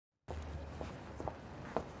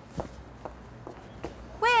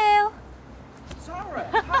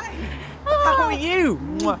you?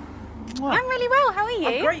 Mwah. Mwah. I'm really well. How are you?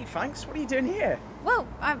 I'm great, thanks. What are you doing here? Well,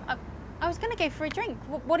 I was going to go for a drink.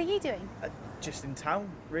 What are you doing? Just in town,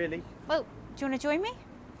 really. Well, do you want to join me?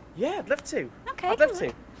 Yeah, I'd love to. Okay, I'd love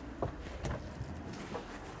to.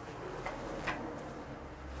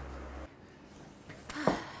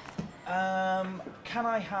 Can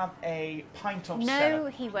I have a pint of No,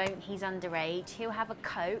 he won't. He's underage. He'll have a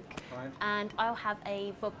Coke. Fine. And I'll have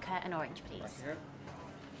a vodka and orange, please.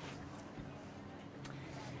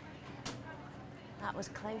 That was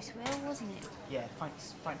close, Will, wasn't it? Yeah,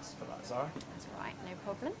 thanks for that, Zara. That's all right, no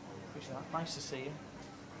problem. Appreciate that. Nice to see you.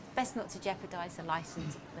 Best not to jeopardise the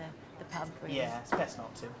licence of the pub, really. Yeah, it's best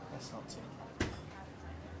not to. Best not to.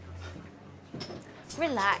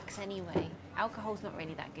 Relax, anyway. Alcohol's not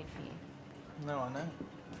really that good for you. No, I know.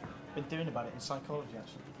 Been doing about it in psychology,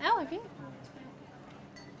 actually. Oh, have you?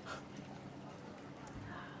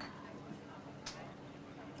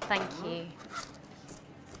 Thank you.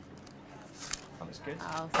 That was good.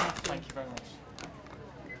 Oh, thank you. Thank you very much.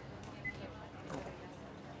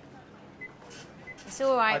 It's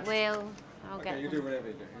all right, Will. I'll Okay, get you them. do whatever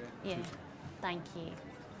you do, yeah? Yeah, thank you.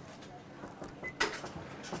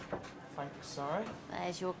 Thanks, Zara.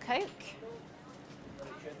 There's your Coke.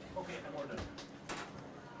 Okay, I'm ordered.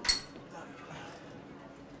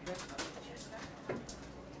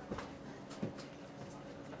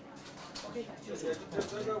 Okay, Just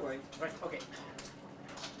go away. right, okay.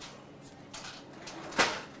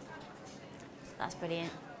 That's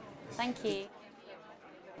brilliant. Thank you.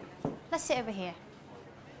 Let's sit over here.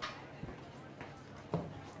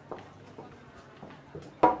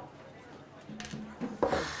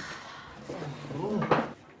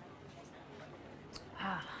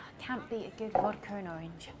 Can't beat a good vodka and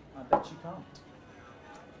orange. I bet you can't.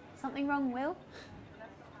 Something wrong, Will?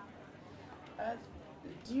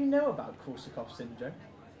 Do you know about Korsakoff syndrome?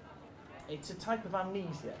 It's a type of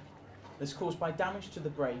amnesia that's caused by damage to the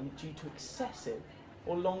brain due to excessive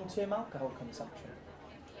or long-term alcohol consumption.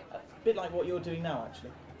 A bit like what you're doing now,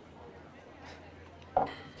 actually.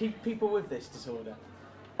 People with this disorder,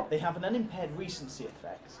 they have an unimpaired recency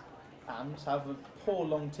effect and have a poor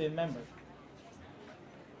long-term memory.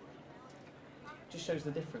 Just shows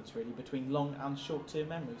the difference, really, between long and short-term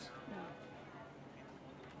memories.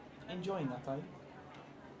 Enjoying that, are you?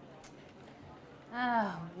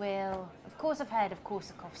 Oh, Will. Of course I've heard of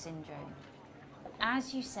Korsakoff syndrome.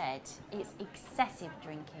 As you said, it's excessive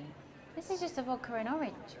drinking. This is just a vodka and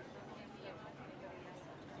orange.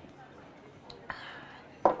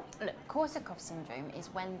 Look, Korsakoff syndrome is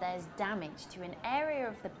when there's damage to an area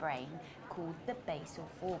of the brain called the basal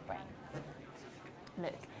forebrain.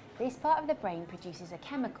 Look, this part of the brain produces a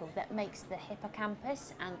chemical that makes the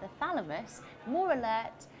hippocampus and the thalamus more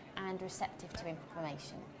alert and receptive to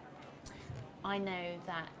information. I know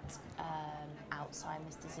that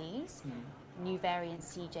Alzheimer's disease, new variant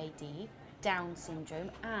CJD, Down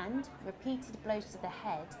syndrome and repeated blows to the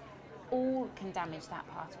head all can damage that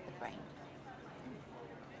part of the brain.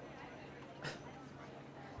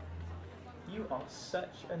 You are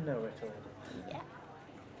such a know-it-all. Yeah.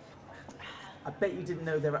 I bet you didn't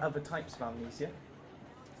know there are other types of amnesia.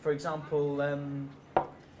 For example,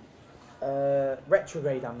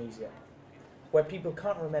 retrograde amnesia, where people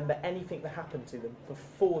can't remember anything that happened to them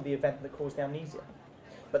before the event that caused the amnesia,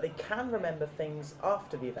 but they can remember things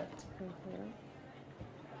after the event.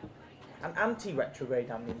 And anti-retrograde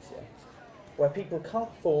amnesia, where people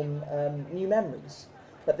can't form new memories,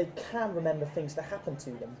 but they can remember things that happened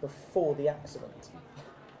to them before the accident.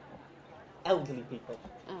 Elderly people.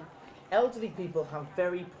 Elderly people have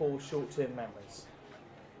very poor short-term memories,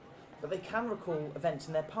 but they can recall events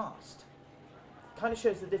in their past. Kind of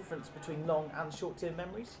shows the difference between long and short-term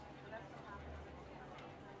memories.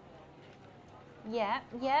 Yeah,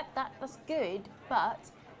 that's good, but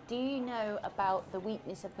do you know about the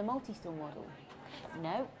weakness of the multi-store model?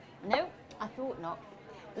 No, I thought not.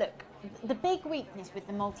 Look, the big weakness with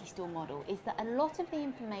the multi-store model is that a lot of the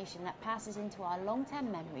information that passes into our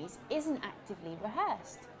long-term memories isn't actively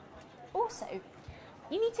rehearsed. Also,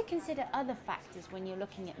 you need to consider other factors when you're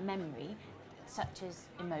looking at memory, such as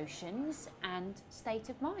emotions and state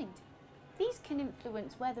of mind. These can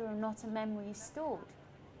influence whether or not a memory is stored.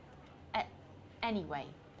 Anyway,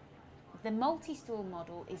 the multi-store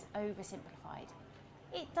model is oversimplified.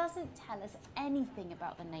 It doesn't tell us anything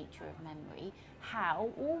about the nature of memory, how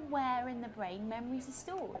or where in the brain memories are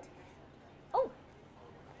stored. Oh,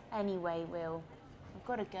 anyway, Will, I've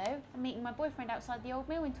got to go. I'm meeting my boyfriend outside the old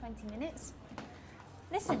mill in 20 minutes.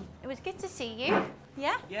 Listen, it was good to see you.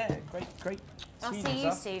 Yeah? Yeah, great. I'll see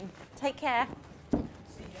you soon. Take care.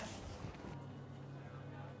 See ya.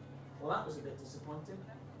 Well, that was a bit disappointing.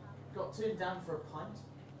 got turned down for a pint,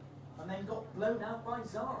 and then got blown out by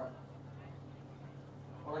Zahra.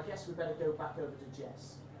 Well, I guess we better go back over to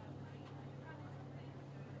Jess.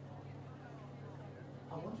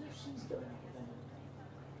 I wonder if she's going out.